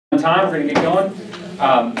time. We're going to get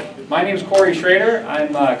going. My name is Corey Schrader.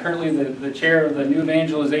 I'm currently the chair of the new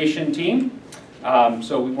evangelization team.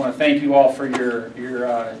 So we want to thank you all for your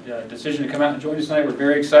decision to come out and join us tonight. We're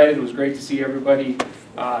very excited. It was great to see everybody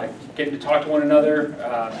getting to talk to one another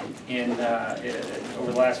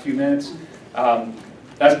over the last few minutes.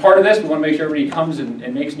 That's part of this. We want to make sure everybody comes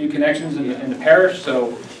and makes new connections in the parish.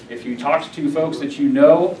 So if you talk to folks that you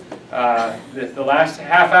know the last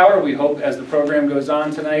half hour, we hope as the program goes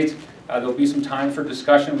on tonight, there'll be some time for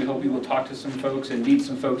discussion. We hope you will talk to some folks and meet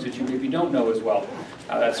some folks that you maybe don't know as well.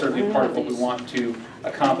 That's certainly part of what we want to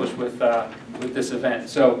accomplish with this event.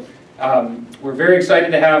 So we're very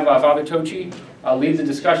excited to have Father Tochi lead the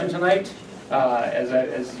discussion tonight.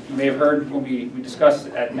 As you may have heard when we discussed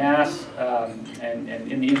at Mass and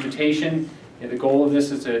in the invitation, the goal of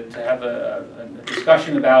this is to have a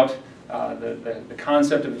discussion about the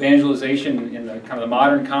concept of evangelization in the kind of the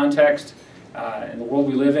modern context. In the world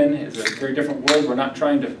we live in is a very different world. We're not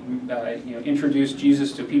trying to introduce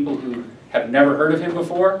Jesus to people who have never heard of him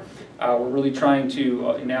before. We're really trying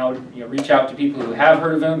to now reach out to people who have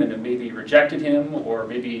heard of him and have maybe rejected him, or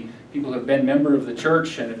maybe people who have been member of the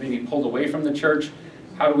church and have maybe pulled away from the church.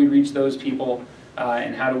 How do we reach those people,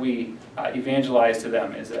 and how do we evangelize to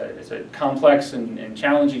them? It's a complex and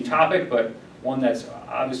challenging topic, but one that's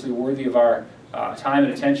obviously worthy of our time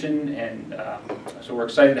and attention, and so we're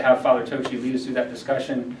excited to have Father Tochi lead us through that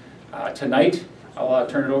discussion tonight. I'll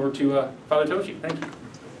turn it over to Father Tochi. Thank you.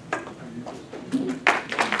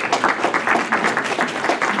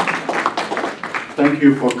 Thank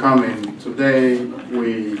you for coming. Today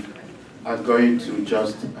we are going to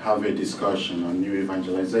just have a discussion on new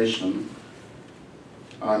evangelization.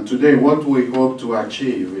 And today what we hope to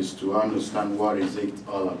achieve is to understand what is it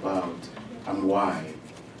all about and why.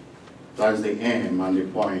 That's the aim and the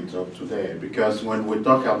point of today. Because when we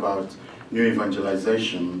talk about new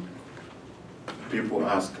evangelization, people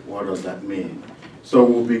ask, what does that mean? So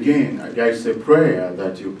we'll begin. There's a prayer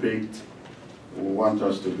that you picked. We want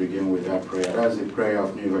us to begin with that prayer. That's the prayer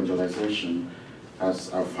of new evangelization, as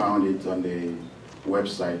I found it on the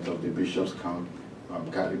website of the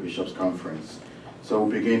Catholic Bishops' Conference. So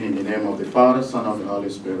we'll begin in the name of the Father, Son, and the Holy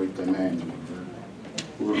Spirit. Amen.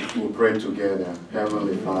 We'll pray together.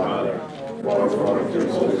 Heavenly Father, pour forth your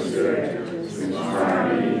Holy Spirit to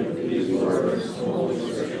inspire me with these words of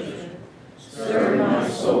Holy Scripture. Stir my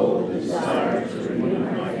soul with desire to renew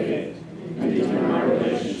my faith and deepen my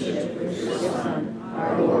relationship with your Son,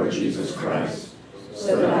 our Lord Jesus Christ,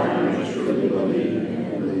 so that I may truly believe in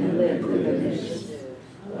him and live within his.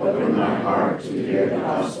 Open my heart to hear the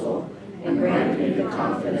gospel and grant me the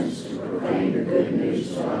confidence to proclaim the good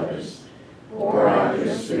news to others. Pour out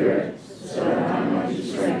your Spirit so that I might be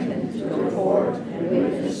strengthened to go forth and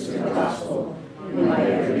witness to the gospel in my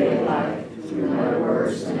everyday life through my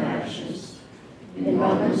words and actions. In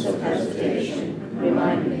moments of hesitation,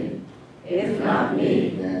 remind me, if not me,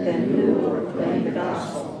 then who will proclaim the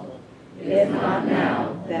gospel? If not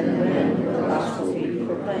now, then when will the gospel be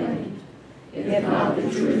proclaimed? If not the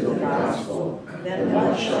truth of the gospel, then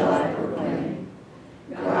what shall I proclaim?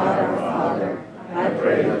 God our Father, I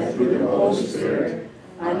pray that through the Holy Spirit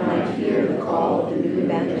I might hear the call of the new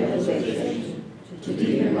evangelization, to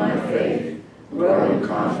deepen my faith, grow in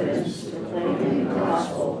confidence, proclaiming the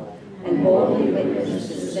gospel, and boldly witness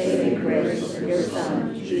to the saving grace of your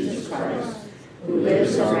Son, Jesus Christ, who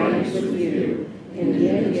lives and reigns with you in the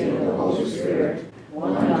unity of the Holy Spirit,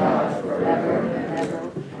 one God, forever and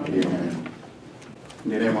ever. Amen.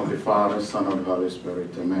 In the name of the Father, Son, and the Holy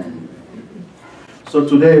Spirit. Amen. So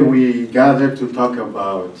today we gathered to talk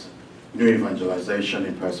about new evangelization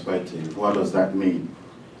in perspective. What does that mean?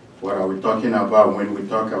 What are we talking about when we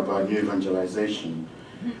talk about new evangelization?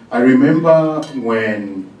 I remember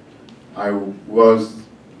when I was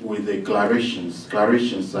with the Claretians.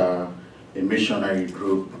 Claretians are a missionary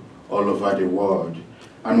group all over the world.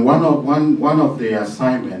 And one of the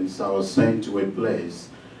assignments, I was sent to a place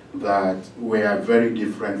that were very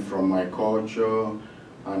different from my culture,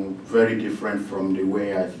 and very different from the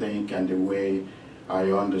way I think and the way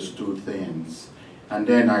I understood things. And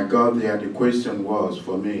then I got there, the question was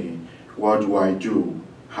for me, what do I do?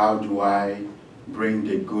 How do I bring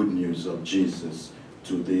the good news of Jesus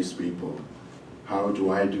to these people? How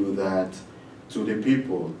do I do that to the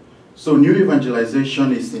people? So new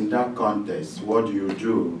evangelization is in that context. What do you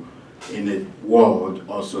do in a world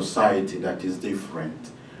or society that is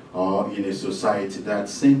different, or in a society that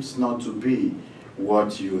seems not to be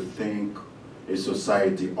what you think a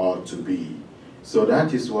society ought to be? So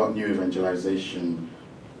that is what new evangelization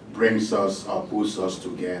brings us or puts us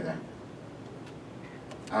together.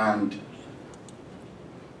 And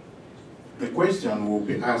The question we'll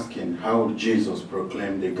be asking, how Jesus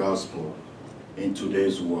proclaimed the gospel in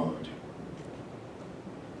today's world.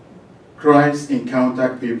 Christ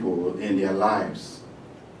encountered people in their lives.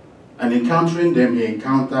 And encountering them, he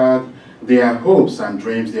encountered their hopes and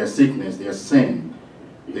dreams, their sickness, their sin,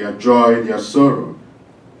 their joy, their sorrow.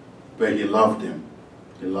 But he loved them.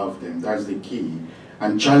 He loved them. That's the key.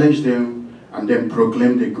 And challenged them and then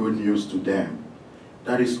proclaimed the good news to them.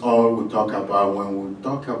 That is all we talk about when we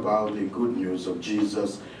talk about the good news of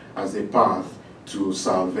Jesus as a path to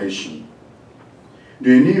salvation.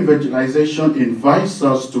 The new evangelization invites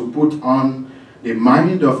us to put on the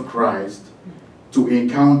mind of Christ to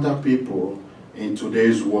encounter people in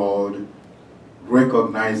today's world,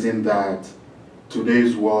 recognizing that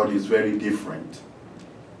today's world is very different.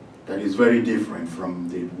 That is very different from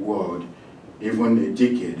the world even a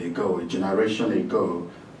decade ago, a generation ago,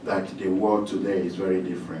 that the world today is very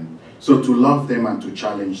different. So to love them and to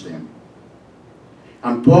challenge them.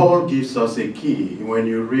 And Paul gives us a key. When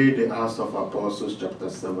you read the Acts of Apostles chapter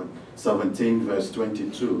 17 verse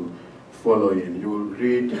 22 following, you will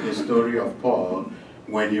read the story of Paul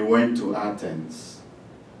when he went to Athens.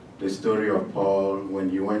 The story of Paul when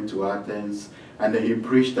he went to Athens, and then he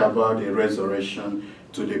preached about the resurrection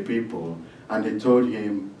to the people. And they told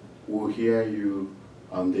him, we'll hear you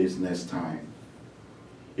on this next time.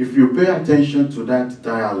 If you pay attention to that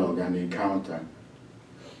dialogue and encounter,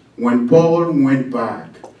 when Paul went back,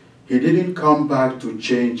 he didn't come back to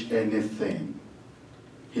change anything.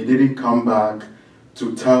 He didn't come back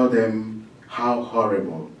to tell them how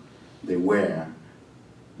horrible they were,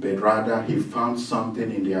 but rather he found something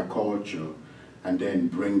in their culture and then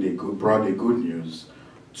brought the good news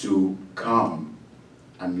to come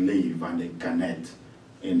and live and then connect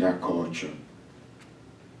in that culture.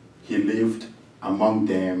 He lived among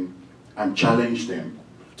them and challenged them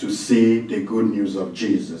to see the good news of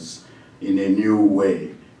Jesus in a new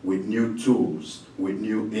way, with new tools, with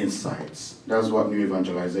new insights. That's what new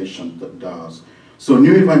evangelization does. So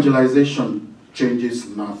new evangelization changes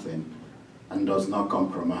nothing and does not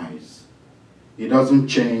compromise. It doesn't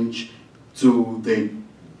change to the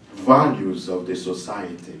values of the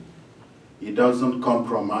society. It doesn't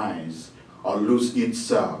compromise or lose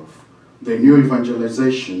itself. The new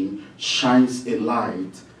evangelization shines a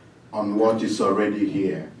light on what is already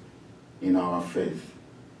here in our faith.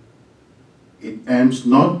 It aims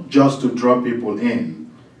not just to draw people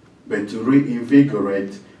in, but to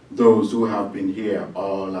reinvigorate those who have been here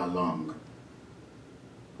all along.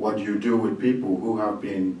 What you do with people who have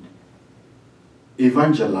been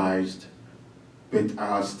evangelized but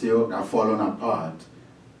are fallen apart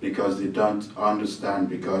because they don't understand,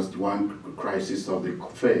 because one crisis of the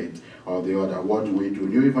faith or the other. What do we do?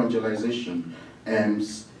 New evangelization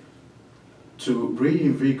aims to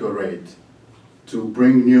reinvigorate, to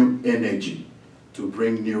bring new energy, to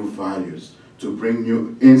bring new values, to bring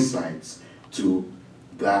new insights to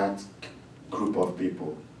that group of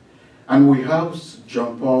people. And we have St.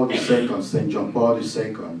 John Paul II,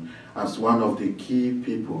 as one of the key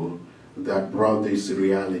people that brought this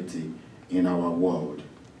reality in our world.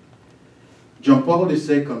 John Paul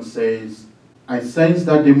II says, I sense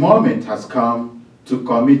that the moment has come to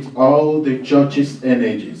commit all the church's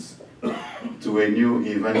energies to a new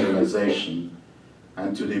evangelization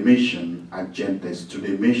and to the mission at Gentes, to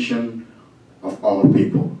the mission of all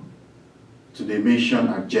people, to the mission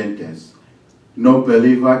at Gentes. No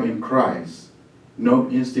believer in Christ, no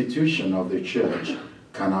institution of the church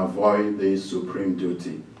can avoid this supreme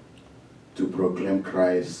duty to proclaim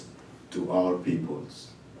Christ to all peoples.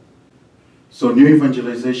 So new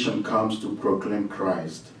evangelization comes to proclaim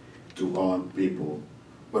Christ to all people,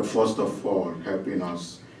 but first of all, helping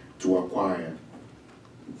us to acquire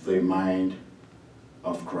the mind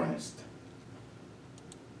of Christ.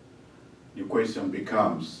 The question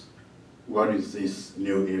becomes, what is this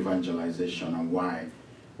new evangelization and why?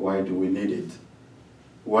 Why do we need it?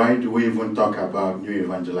 Why do we even talk about new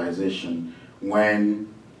evangelization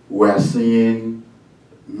when we're seeing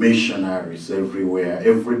missionaries everywhere?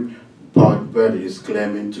 Everybody is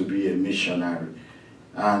claiming to be a missionary.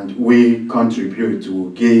 And we contribute,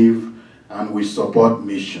 we give, and we support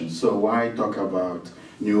missions. So why talk about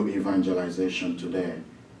new evangelization today?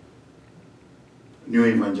 New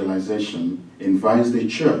evangelization invites the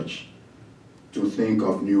church to think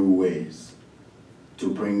of new ways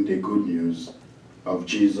to bring the good news of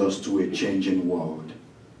Jesus to a changing world.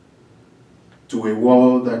 To a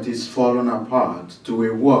world that is falling apart, to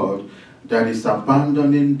a world that is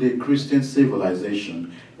abandoning the Christian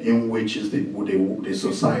civilization in which is the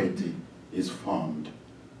society is formed.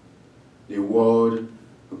 The world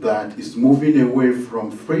that is moving away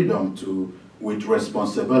from freedom with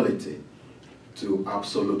responsibility, to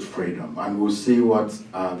absolute freedom. And we'll see what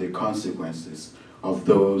are the consequences of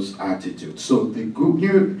those attitudes. So the good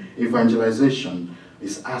new evangelization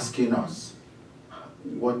is asking us,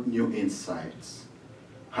 what new insights?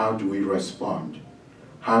 How do we respond?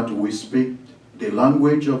 How do we speak the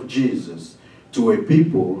language of Jesus to a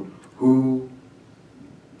people who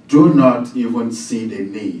do not even see the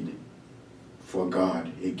need for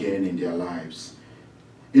God again in their lives?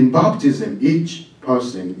 In baptism, each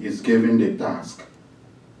person is given the task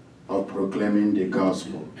of proclaiming the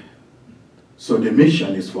gospel. So the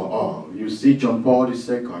mission is for all. You see John Paul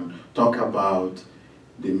II talk about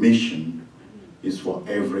the mission is for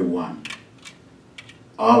everyone.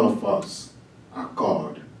 All of us are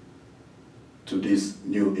called to this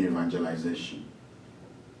new evangelization.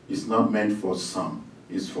 It's not meant for some,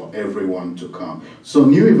 it's for everyone to come. So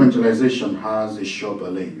new evangelization has a sure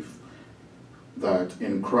belief that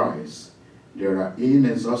in Christ there are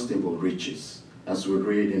inexhaustible riches, as we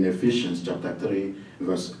read in Ephesians chapter 3,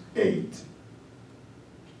 verse 8.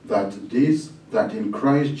 That in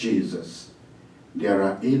Christ Jesus there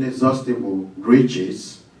are inexhaustible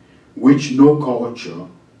riches which no culture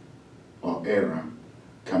or era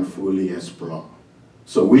can fully explore.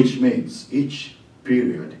 So which means each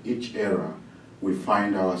period, each era we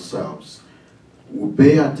find ourselves, we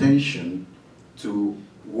pay attention to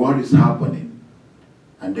what is happening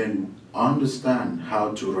and then understand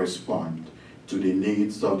how to respond to the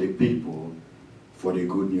needs of the people for the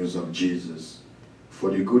good news of Jesus. For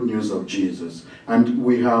the good news of Jesus. And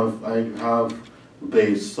I have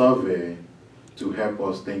the survey to help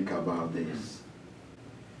us think about this.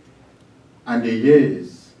 And the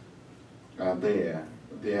years are there.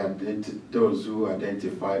 They are those who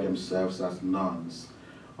identify themselves as nuns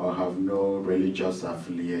or have no religious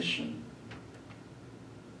affiliation.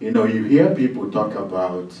 You know, you hear people talk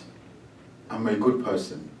about, I'm a good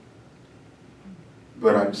person,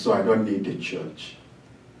 but so I don't need the church.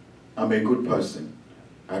 I'm a good person.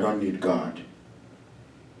 I don't need God.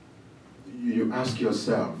 You ask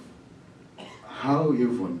yourself, how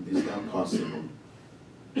even is that possible?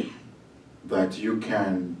 That you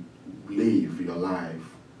can live your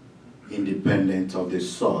life independent of the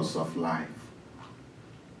source of life.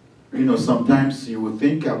 You know, sometimes you will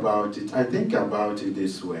think about it. I think about it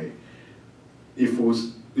this way.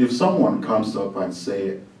 If someone comes up and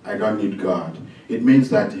say, I don't need God, it means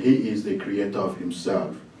that he is the creator of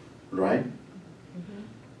himself, right?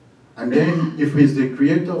 And then if he's the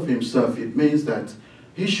creator of himself, it means that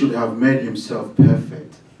he should have made himself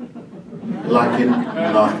perfect, lacking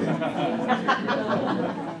nothing.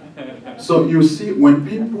 So you see, when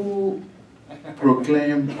people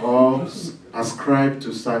proclaim or ascribe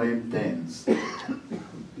to certain things,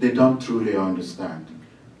 they don't truly understand.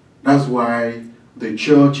 That's why the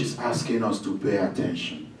church is asking us to pay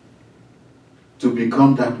attention, to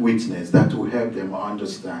become that witness that will help them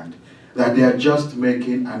understand that they are just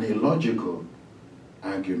making an illogical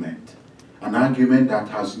argument, an argument that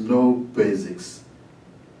has no basics.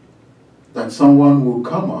 That someone will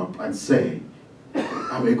come up and say,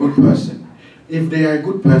 I'm a good person. If they are a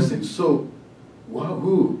good person, so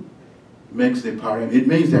who makes the parameter? It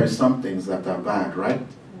means there are some things that are bad, right?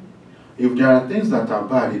 If there are things that are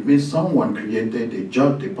bad, it means someone created the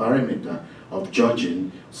parameter of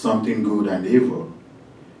judging something good and evil.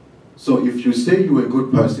 So if you say you're a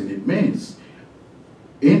good person, it means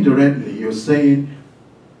indirectly you're saying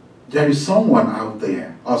there is someone out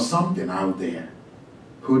there or something out there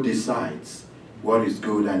who decides what is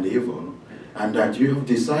good and evil, and that you have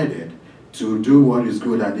decided to do what is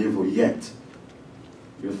good and evil, yet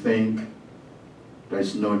you think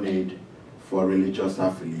there's no need for religious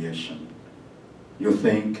affiliation. You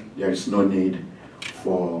think there is no need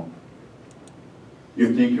for,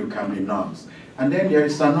 you think you can be nuns. And then there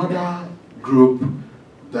is another group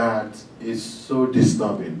that is so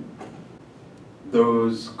disturbing.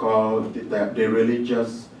 Those called the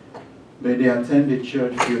religious, but they attend the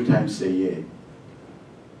church a few times a year.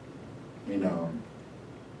 You know,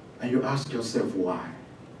 and you ask yourself why?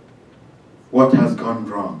 What has gone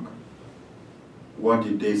wrong? What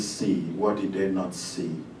did they see? What did they not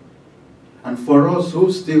see? And for us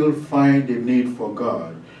who still find the need for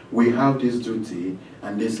God, we have this duty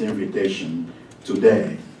and this invitation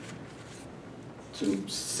today to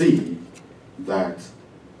see that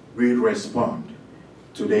we respond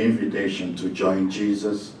to the invitation to join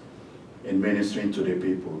Jesus in ministering to the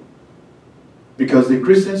people. Because the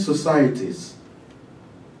Christian societies,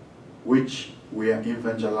 which were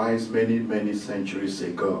evangelized many, many centuries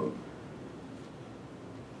ago,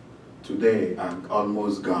 today are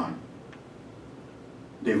almost gone.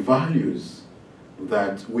 The values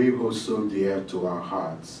that we hold so dear to our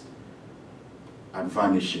hearts and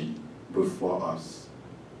vanishing before us.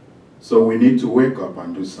 So we need to wake up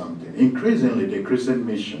and do something. Increasingly, the Christian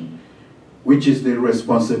mission, which is the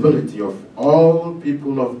responsibility of all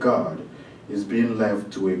people of God, is being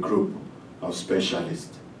left to a group of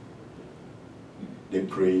specialists. The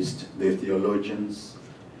priests, the theologians.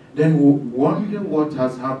 Then we wonder what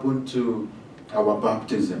has happened to our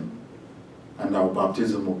baptism and our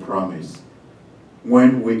baptismal promise.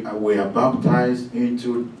 When we are baptized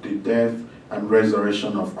into the death and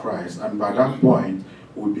resurrection of Christ, and by that point,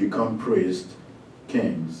 we become priests,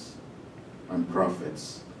 kings, and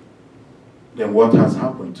prophets. Then what has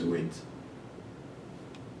happened to it?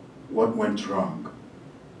 What went wrong?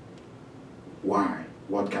 Why?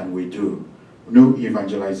 What can we do? New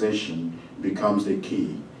evangelization becomes the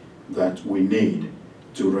key that we need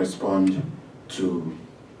to respond to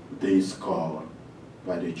this call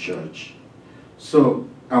by the church. So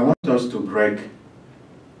I want us to break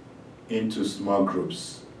into small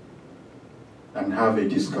groups and have a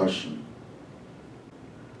discussion.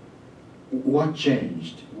 What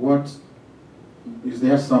changed? Is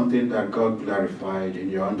there something that God clarified in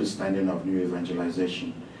your understanding of new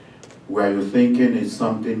evangelization? Where you're thinking it's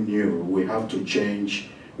something new, we have to change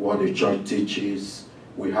what the church teaches,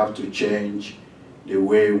 we have to change the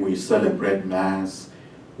way we celebrate Mass,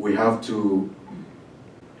 we have to...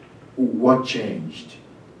 What changed?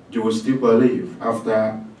 Do you still believe,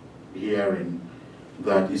 after hearing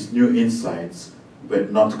that it's new insights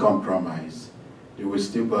but not compromise, do we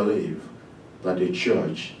still believe that the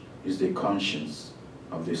church is the conscience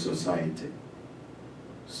of the society?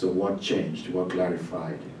 So what changed? What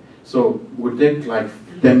clarified? So we'll take like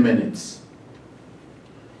 10 minutes.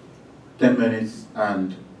 10 minutes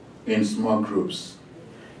and in small groups.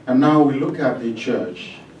 And now we look at the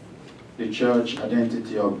church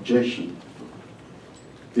identity objection,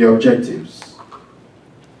 the objectives.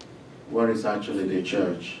 What is actually the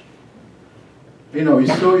church? You know,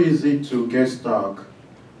 it's so easy to get stuck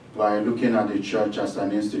by looking at the church as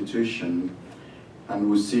an institution, and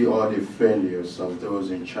we see all the failures of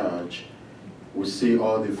those in charge. We see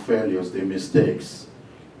all the failures, the mistakes,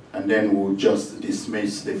 and then we'll just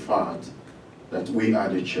dismiss the fact that we are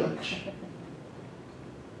the church.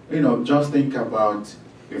 You know, just think about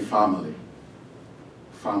a family.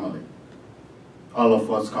 Family. All of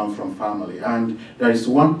us come from family, and there is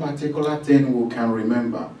one particular thing we can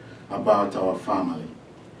remember about our family.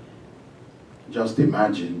 Just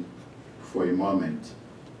imagine for a moment,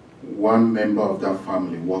 one member of that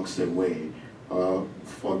family walks away or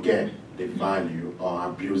forget the value or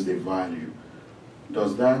abuse the value.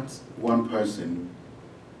 Does that one person,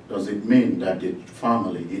 does it mean that the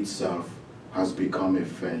family itself has become a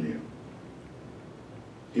failure?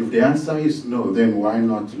 If the answer is no, then why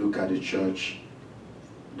not look at the church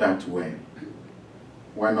that way?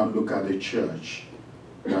 Why not look at the church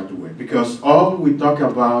that way? Because all we talk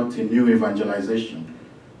about in new evangelization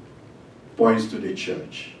points to the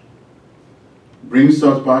church. Brings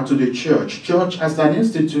us back to the church. Church as an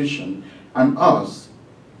institution and us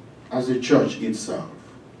as the church itself.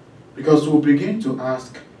 Because we'll begin to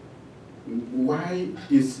ask, why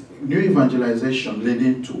is new evangelization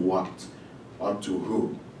leading to what or to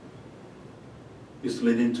who? It's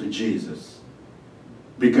leading to Jesus.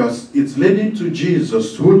 Because it's leading to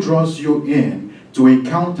Jesus who draws you in to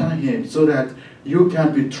encounter him so that you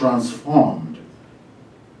can be transformed,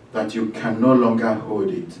 that you can no longer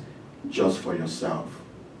hold it just for yourself.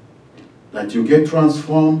 That you get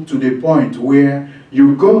transformed to the point where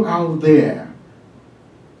you go out there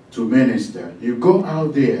to minister. You go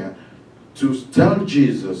out there to tell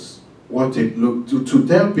Jesus what it to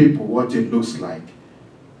tell people what it looks like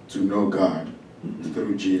to know God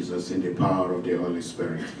through Jesus in the power of the Holy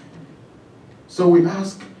Spirit. So we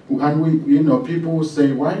ask, and people will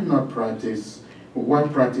say, why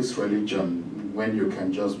practice religion when you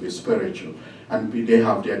can just be spiritual? And they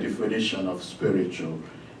have their definition of spiritual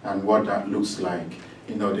and what that looks like.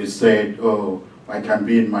 They said, oh, I can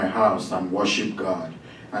be in my house and worship God.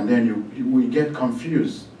 And then we get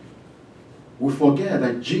confused. We forget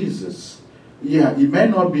that Jesus, it may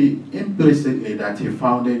not be implicitly that he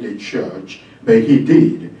founded a church, but he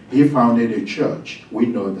did. He founded a church. We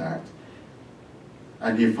know that.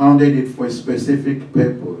 And he founded it for a specific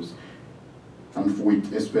purpose and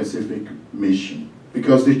with a specific mission.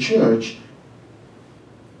 Because the church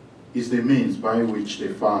is the means by which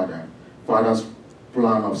the Father's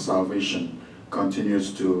plan of salvation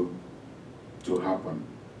continues to happen.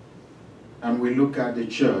 And we look at the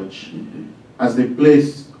church as the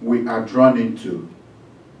place we are drawn into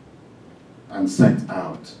and sent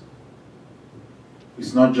out.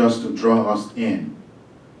 It's not just to draw us in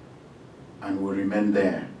and we remain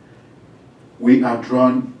there. We are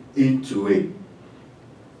drawn into it,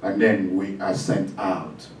 and then we are sent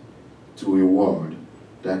out to a world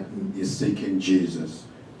that is seeking Jesus,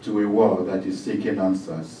 to a world that is seeking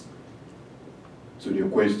answers to the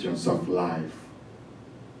questions of life.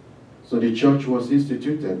 So the church was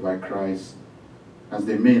instituted by Christ as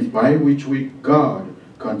the means by which God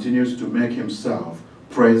continues to make himself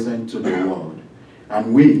present to the world.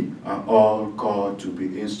 And we are all called to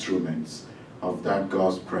be instruments of that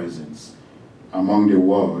God's presence among the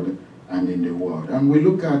world and in the world. And we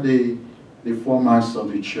look at the formats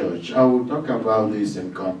of the church. I will talk about this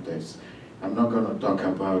in context. I'm not going to talk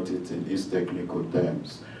about it in its technical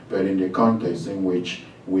terms, but in the context in which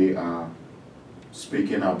we are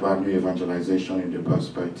speaking about new evangelization in the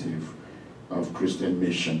perspective of Christian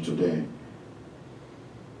mission today.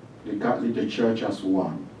 The Catholic, the church as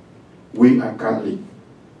one. We are Catholic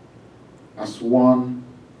as one,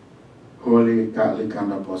 holy, Catholic,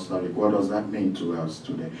 and apostolic. What does that mean to us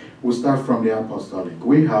today? We'll start from the apostolic.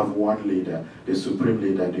 We have one leader, the supreme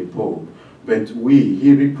leader, the Pope. But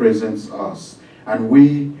he represents us. And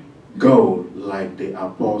we go like the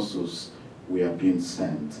apostles. We are being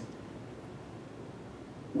sent.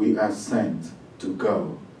 We are sent to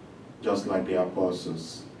go, just like the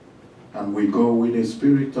apostles. And we go with the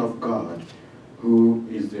Spirit of God, who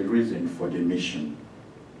is the reason for the mission.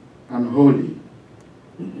 And holy.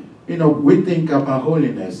 You know, we think about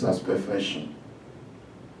holiness as perfection.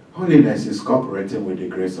 Holiness is cooperating with the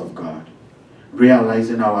grace of God,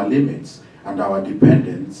 realizing our limits and our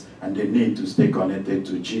dependence and the need to stay connected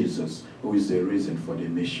to Jesus, who is the reason for the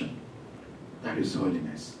mission. That is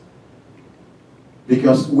holiness.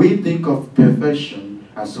 Because we think of perfection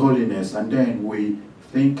as holiness, and then we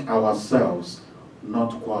think ourselves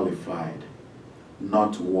not qualified,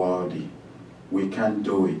 not worthy. We can't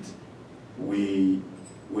do it. We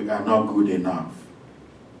are not good enough.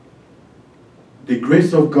 The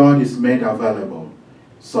grace of God is made available,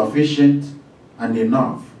 sufficient and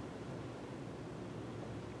enough.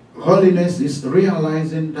 Holiness is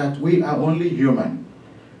realizing that we are only human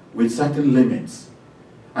with certain limits.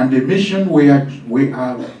 And the mission we are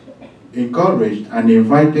encouraged and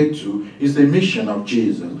invited to is the mission of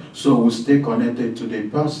Jesus. So we stay connected to the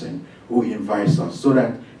person who invites us so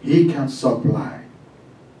that he can supply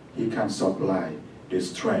the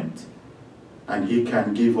strength, and he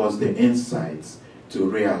can give us the insights to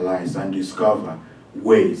realize and discover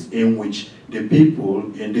ways in which the people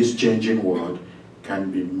in this changing world can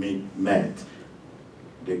be met.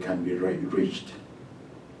 They can be reached.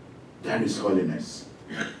 That is holiness.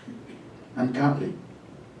 And Catholic.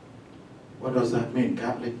 What does that mean,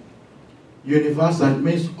 Catholic? Universal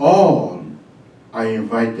means all are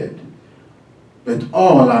invited, but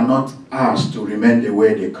all are not asked to remain the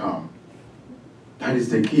way they come. That is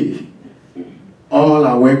the key. All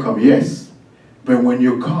are welcome, yes, but when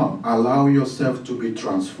you come, allow yourself to be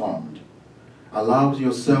transformed. Allow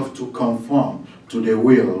yourself to conform to the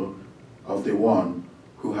will of the one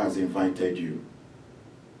who has invited you.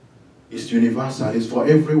 It's universal, it's for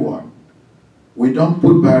everyone. We don't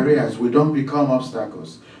put barriers, we don't become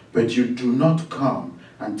obstacles, but you do not come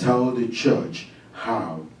and tell the church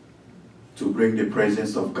how to bring the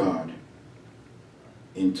presence of God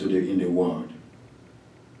in the world.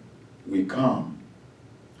 We come.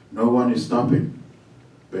 No one is stopping,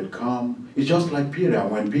 but come. It's just like Peter.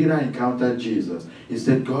 When Peter encountered Jesus, he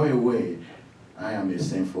said, "Go away, I am a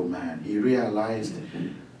sinful man." He realized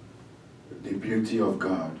the beauty of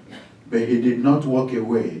God. But he did not walk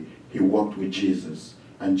away. He walked with Jesus.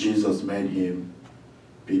 And Jesus made him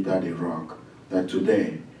Peter the rock. That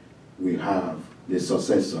today we have the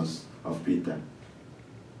successors of Peter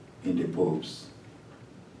in the popes.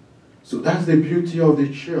 So that's the beauty of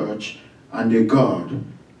the church and the God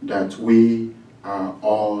that we are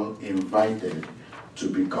all invited to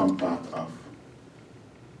become part of.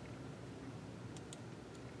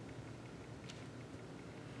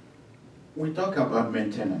 We talk about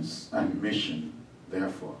maintenance and mission,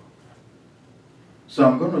 therefore. So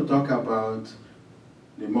I'm going to talk about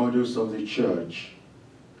the models of the church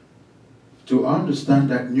to understand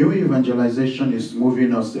that new evangelization is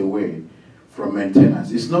moving us away from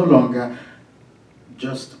maintenance. It's no longer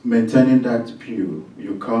just maintaining that pew.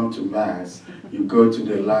 You come to Mass, you go to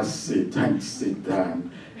the last seat and sit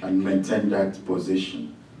down and maintain that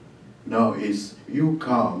position. No, it's you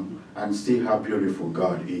come and see how beautiful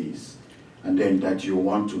God is. And then that you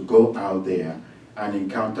want to go out there and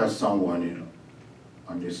encounter someone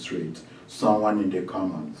on the street, someone in the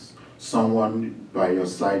commons, someone by your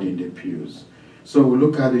side in the pews. So we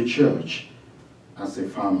look at the church as a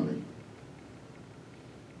family.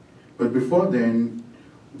 But before then,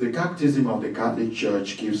 The Catechism of the Catholic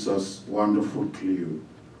Church gives us wonderful clue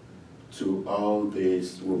to all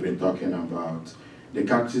this we've been talking about. The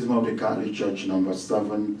Catechism of the Catholic Church, number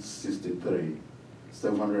 763,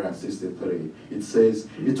 it says,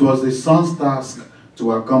 "It was the Son's task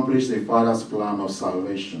to accomplish the Father's plan of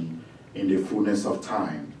salvation in the fullness of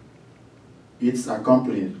time. Its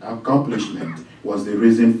accomplishment was the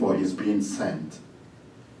reason for his being sent.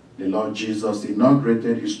 The Lord Jesus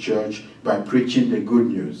inaugurated his church by preaching the good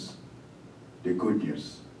news. The good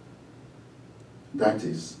news. That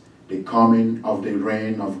is, the coming of the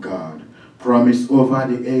reign of God, promised over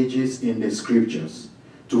the ages in the scriptures.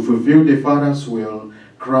 To fulfill the Father's will,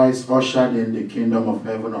 Christ ushered in the kingdom of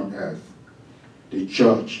heaven on earth. The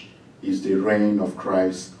church is the reign of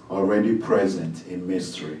Christ already present in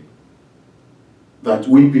mystery. That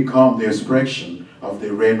we become the expression of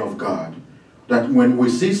the reign of God. That when we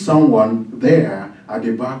see someone there at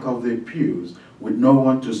the back of the pews with no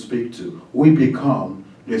one to speak to, we become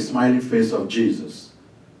the smiling face of Jesus.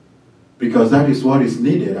 Because that is what is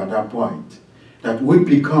needed at that point. That we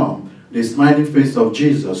become the smiling face of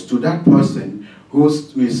Jesus to that person who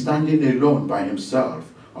is standing alone by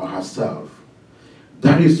himself or herself.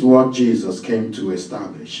 That is what Jesus came to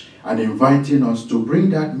establish, and inviting us to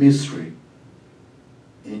bring that mystery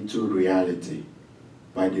into reality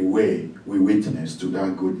by the way we witness to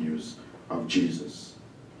that good news of Jesus.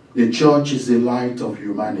 The church is the light of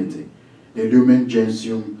humanity. The Lumen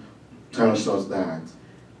Gentium tells us that.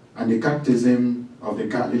 And the Catechism of the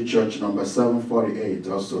Catholic Church, number 748,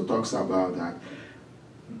 also talks about that.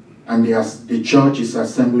 And the church is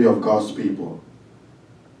assembly of God's people.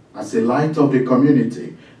 As a light of the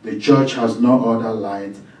community, the church has no other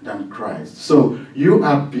light than Christ. So you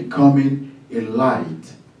are becoming a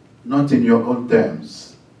light, not in your own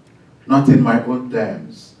terms, not in my own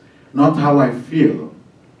terms, not how I feel,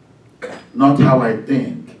 not how I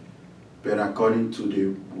think, but according to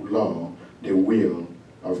the law, the will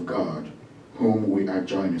of God, whom we are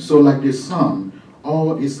joining. So like the sun,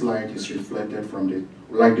 all its light is reflected from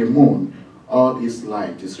like the moon, all its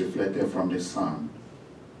light is reflected from the sun.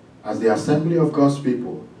 As the assembly of God's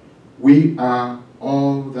people, we are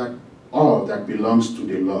all that belongs to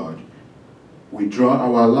the Lord. We draw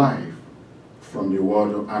our life from the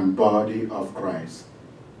word and body of Christ,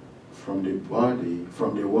 from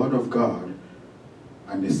the word of God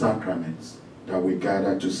and the sacraments that we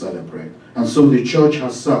gather to celebrate. And so the church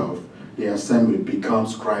herself, the assembly,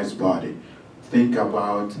 becomes Christ's body. Think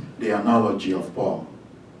about the analogy of Paul,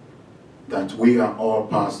 that we are all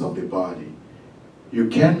parts of the body. You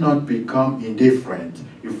cannot become indifferent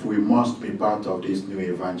if we must be part of this new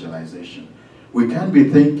evangelization. We can't be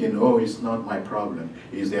thinking, oh, it's not my problem,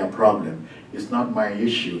 it's their problem. It's not my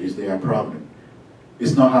issue, it's their problem.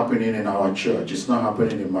 It's not happening in our church, it's not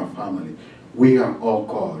happening in my family. We are all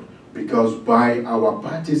called, because by our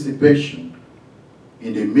participation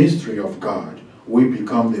in the mystery of God, we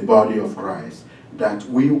become the body of Christ, that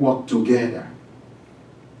we walk together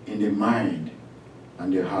in the mind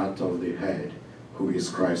and the heart of the head, who is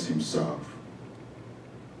Christ himself.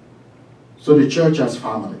 So the church as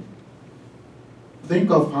family.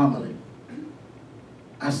 Think of family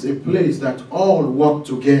as a place that all work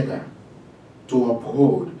together to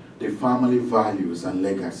uphold the family values and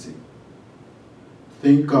legacy.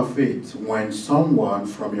 Think of it when someone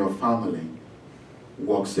from your family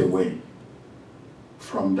walks away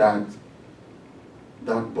from that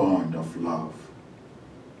bond of love.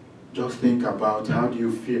 Just think about, how do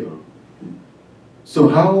you feel? So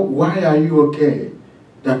why are you okay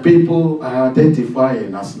that people are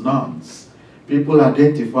identifying as nuns, people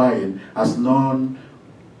identifying as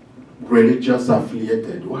non-religious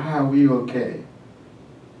affiliated? Why are we okay?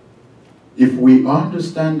 If we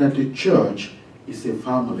understand that the church is a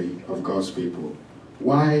family of God's people,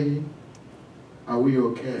 why are we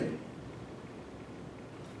okay?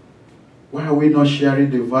 Why are we not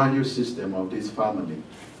sharing the value system of this family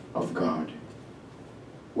of God?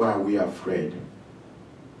 Why are we afraid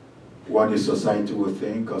what the society will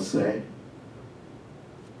think or say?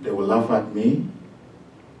 They will laugh at me.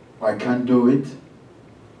 I can't do it.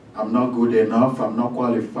 I'm not good enough. I'm not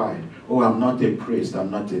qualified. Oh, I'm not a priest. I'm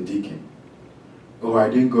not a deacon. Oh, I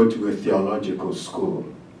didn't go to a theological school,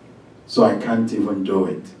 so I can't even do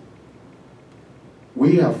it.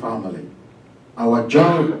 We are family. Our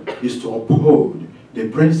job is to uphold the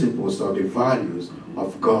principles or the values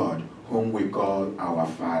of God, whom we call our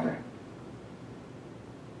Father.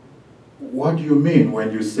 What do you mean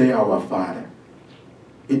when you say our Father?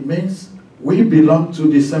 It means we belong to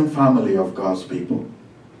the same family of God's people.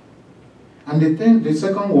 And the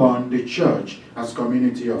second one, the church as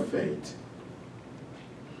community of faith.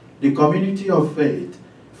 The community of faith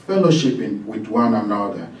fellowshipping with one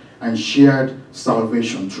another, and shared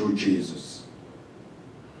salvation through Jesus.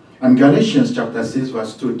 And Galatians chapter 6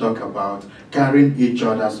 verse 2 talk about carrying each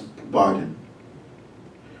other's burden.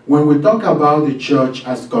 When we talk about the church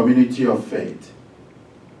as community of faith,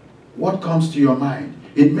 what comes to your mind?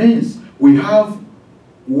 It means we have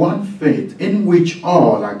one faith in which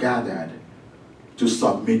all are gathered to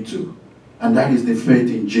submit to, and that is the faith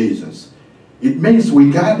in Jesus. It means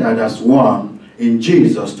we gathered as one in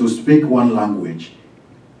Jesus to speak one language,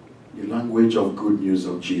 the language of good news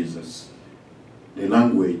of Jesus, the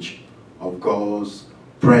language of God's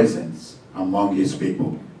presence among his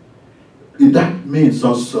people. That means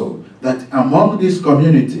also that among this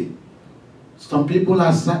community, some people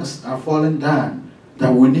are falling down,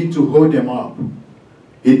 that we need to hold them up.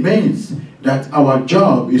 It means that our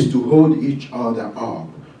job is to hold each other up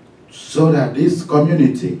so that this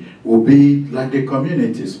community will be like the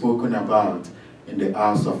community spoken about in the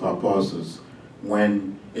Acts of Apostles,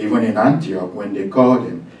 when even in Antioch, when they called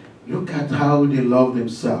them, look at how they love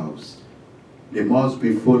themselves. They must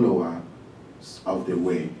be followers of the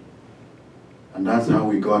way. And that's how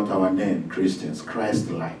we got our name, Christians,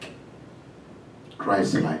 Christ-like.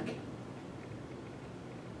 Christ-like.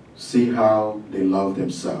 See how they love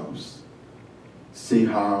themselves. See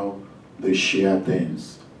how they share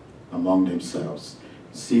things among themselves.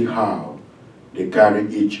 See how they carry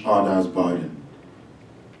each other's burden.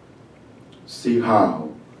 See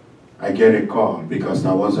how I get a call because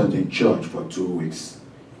I wasn't in church for 2 weeks.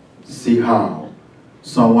 See how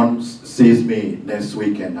someone sees me next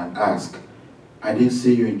weekend and asks, I didn't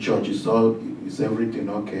see you in church, is everything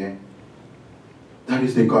okay? That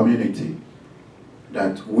is the community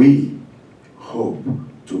that we hope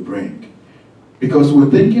to bring. Because we're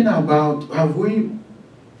thinking about, have we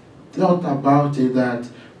thought about it that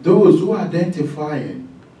those who are identifying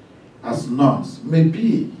as nuns,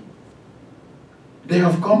 maybe they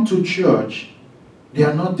have come to church, they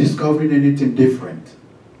are not discovering anything different.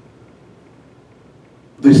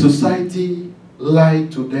 The society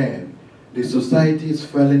lied to them. The society is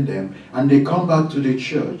failing them, and they come back to the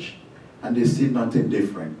church and they see nothing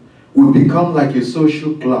different. We become like a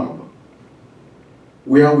social club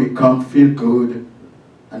where we come, feel good,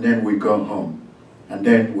 and then we go home. And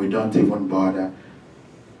then we don't even bother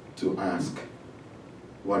to ask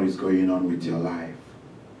what is going on with your life.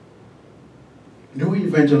 New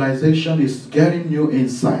evangelization is getting new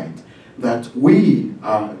insight that we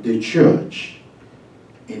are the church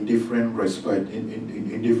in different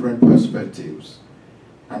in different perspectives.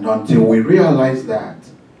 And until we realize that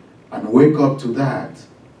and wake up to that,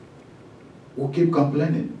 we'll keep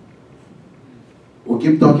complaining. We'll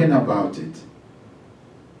keep talking about it.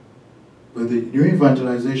 But the new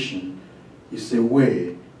evangelization is a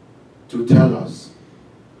way to tell us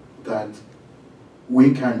that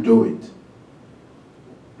we can do it.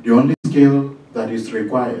 The only skill that is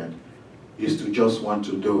required is to just want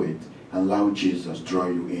to do it and allow Jesus draw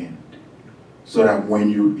you in. So that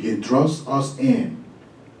when he draws us in,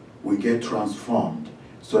 we get transformed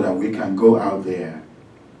so that we can go out there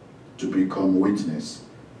to become witness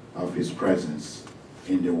of his presence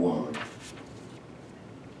in the world.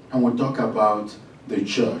 And we'll talk about the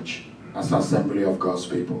church as assembly of God's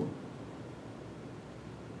people.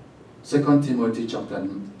 2 Timothy chapter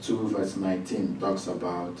 2 verse 19 talks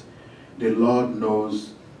about the Lord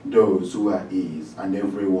knows those who are his, and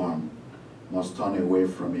everyone must turn away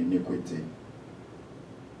from iniquity.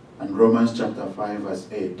 And Romans chapter 5 verse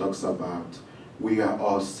 8 talks about we are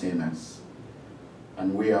all sinners,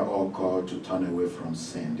 and we are all called to turn away from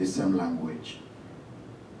sin. The same language.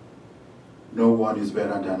 No one is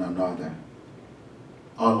better than another.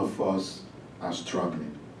 All of us are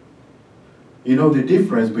struggling. You know the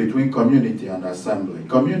difference between community and assembly.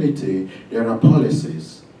 Community, there are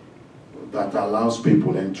policies that allows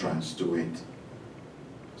people entrance to it.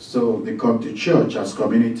 So they come to church as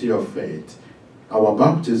community of faith. Our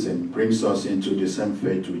baptism brings us into the same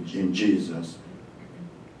faith in Jesus.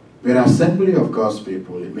 But assembly of God's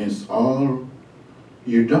people, it means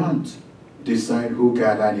you don't decide who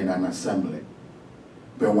gathered in an assembly.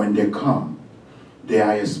 But when they come, they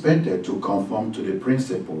are expected to conform to the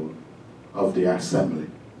principle of the assembly.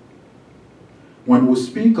 When we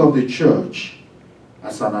speak of the church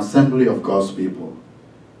as an assembly of God's people,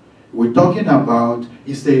 we're talking about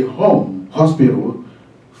it's a home, hospital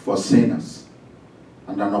for sinners,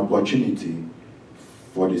 and an opportunity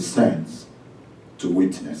for the saints to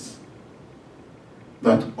witness.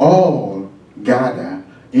 That all gather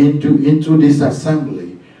into this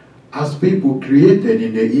assembly as people created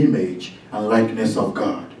in the image and likeness of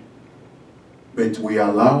God. But we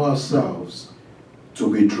allow ourselves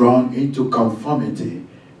to be drawn into conformity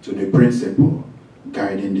to the principle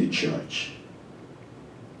guiding the church.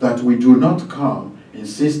 That we do not come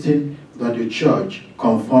insisting that the church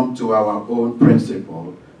conform to our own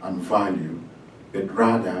principle and value, but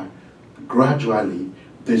rather gradually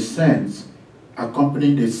descends,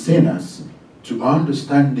 accompanying the sinners to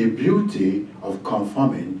understand the beauty of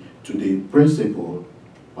conforming to the principle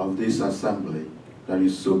of this assembly that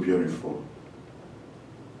is so beautiful.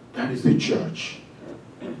 That is the church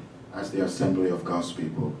as the assembly of God's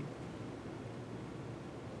people.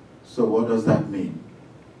 So what does that mean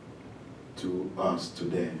to us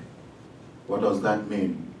today? What does that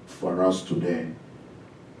mean for us today?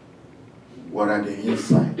 What are the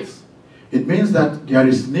insights? It means that there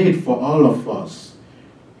is need for all of us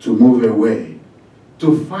to move away,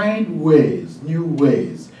 to find ways,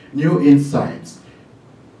 new insights,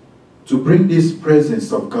 to bring this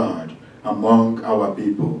presence of God among our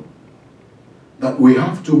people. That we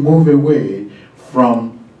have to move away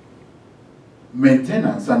from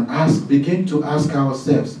maintenance and begin to ask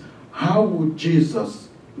ourselves, how would Jesus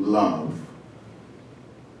love?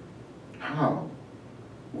 How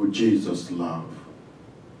would Jesus love?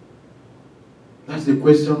 That's the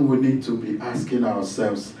question we need to be asking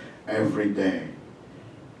ourselves every day.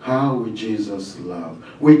 How would Jesus love?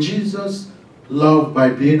 Will Jesus love by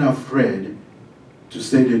being afraid to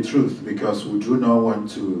say the truth because we do not want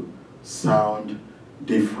to sound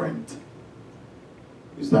different?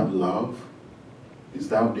 Is that love? Is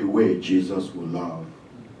that the way Jesus will love?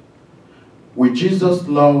 Will Jesus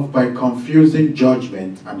love by confusing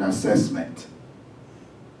judgment and assessment?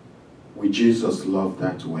 Will Jesus love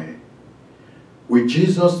that way? Will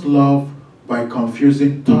Jesus love by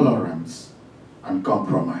confusing tolerance and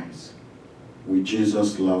compromise? Will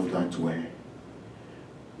Jesus love that way?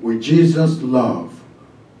 Will Jesus love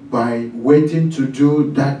by waiting to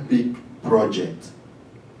do that big project?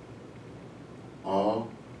 Or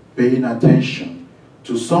paying attention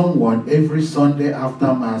to someone every Sunday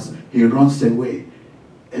after Mass, he runs away.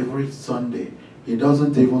 Every Sunday, he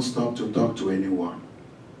doesn't even stop to talk to anyone.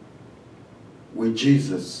 Will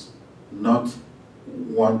Jesus not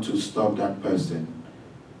want to stop that person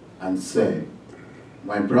and say,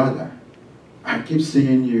 my brother, I keep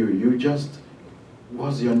seeing you,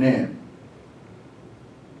 what's your name?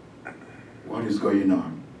 What is going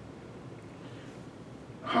on?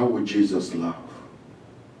 How would Jesus love?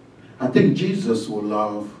 I think Jesus will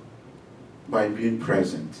love by being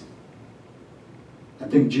present. I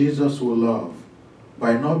think Jesus will love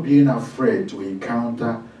by not being afraid to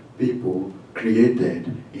encounter people created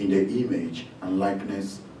in the image and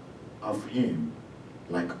likeness of Him,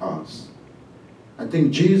 like us. I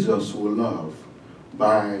think Jesus will love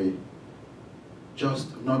by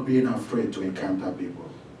just not being afraid to encounter people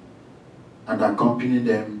and accompany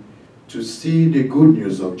them to see the good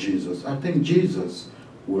news of Jesus. I think Jesus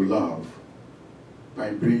will love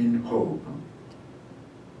by bringing hope,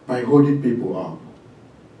 by holding people up.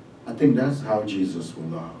 I think that's how Jesus will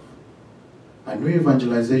love. And new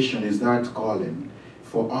evangelization is that calling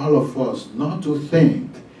for all of us not to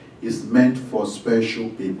think it's meant for special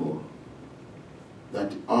people,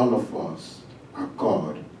 that all of us are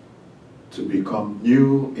called to become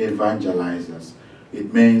new evangelizers.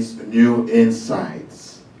 It means new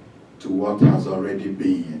insights to what has already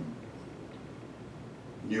been,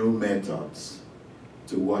 new methods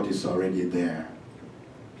to what is already there,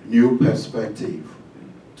 new perspective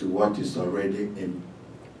to what is already in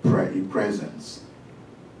presence.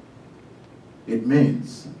 It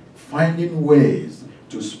means finding ways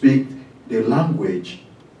to speak the language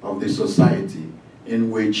of the society in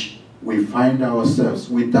which we find ourselves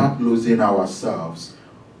without losing ourselves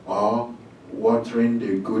or watering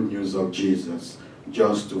the good news of Jesus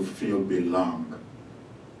just to feel belong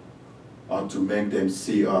or to make them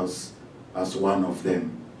see us as one of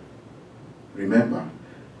them. Remember,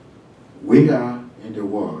 we are in the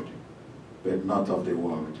world, but not of the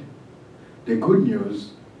world. The good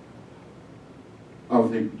news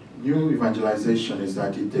of the new evangelization is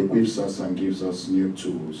that it equips us and gives us new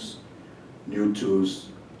tools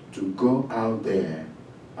to go out there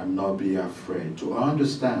and not be afraid, to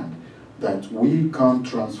understand that we come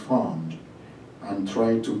transformed and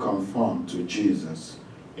try to conform to Jesus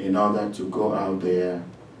in order to go out there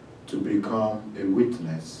to become a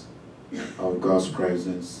witness of God's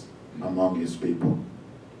presence among His people.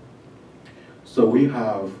 So we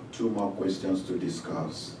have 2 more questions to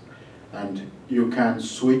discuss. And you can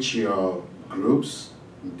switch your groups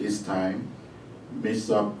this time. Mix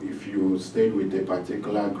up, if you stayed with a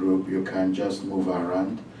particular group, you can just move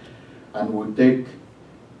around. And we'll take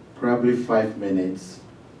probably 5 minutes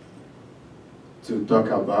to talk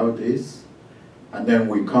about this. And then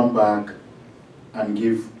we come back and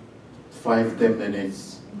give 5-10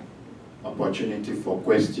 minutes opportunity for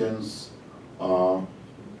questions or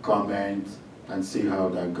comment and see how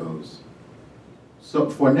that goes. So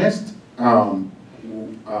for next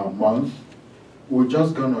month, we're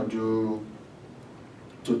just gonna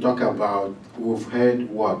talk about, we've heard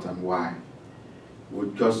what and why.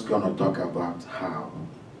 We're just gonna talk about how,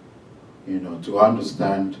 to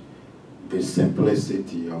understand the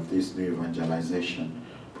simplicity of this new evangelization.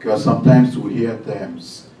 Because sometimes we hear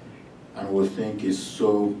terms and we think it's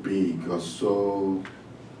so big or so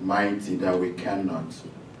mighty that we cannot.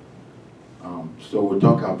 So we'll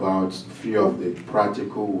talk about a few of the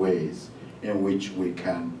practical ways in which we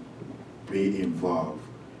can be involved,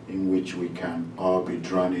 in which we can all be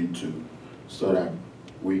drawn into, so that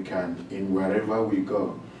we can, in wherever we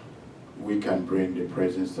go, we can bring the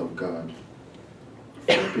presence of God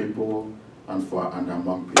for people and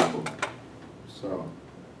among people. So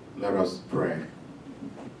let us pray.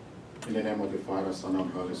 In the name of the Father, Son,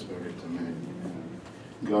 and Holy Spirit, amen.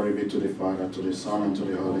 Glory be to the Father, to the Son, and to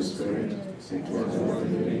the Holy Spirit.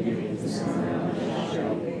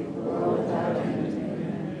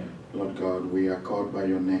 Lord God, we are called by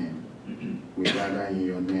your name. We gather in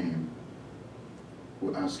your name.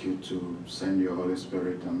 We ask you to send your Holy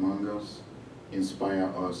Spirit among us,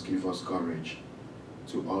 inspire us, give us courage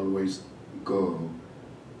to always go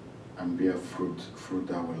and bear fruit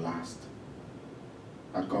that will last.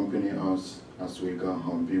 Accompany us as we go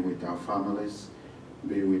home. Be with our families,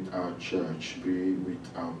 be with our church, be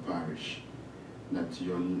with our parish, that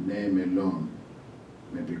your name alone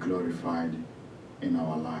may be glorified in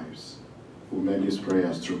our lives. We make these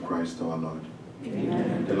prayers through Christ our Lord.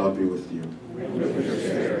 Amen. The Lord be with you.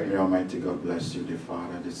 May Almighty God bless you, the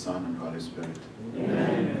Father, the Son, and Holy Spirit.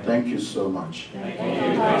 Amen. Thank you so much.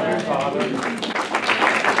 Thank you, Father.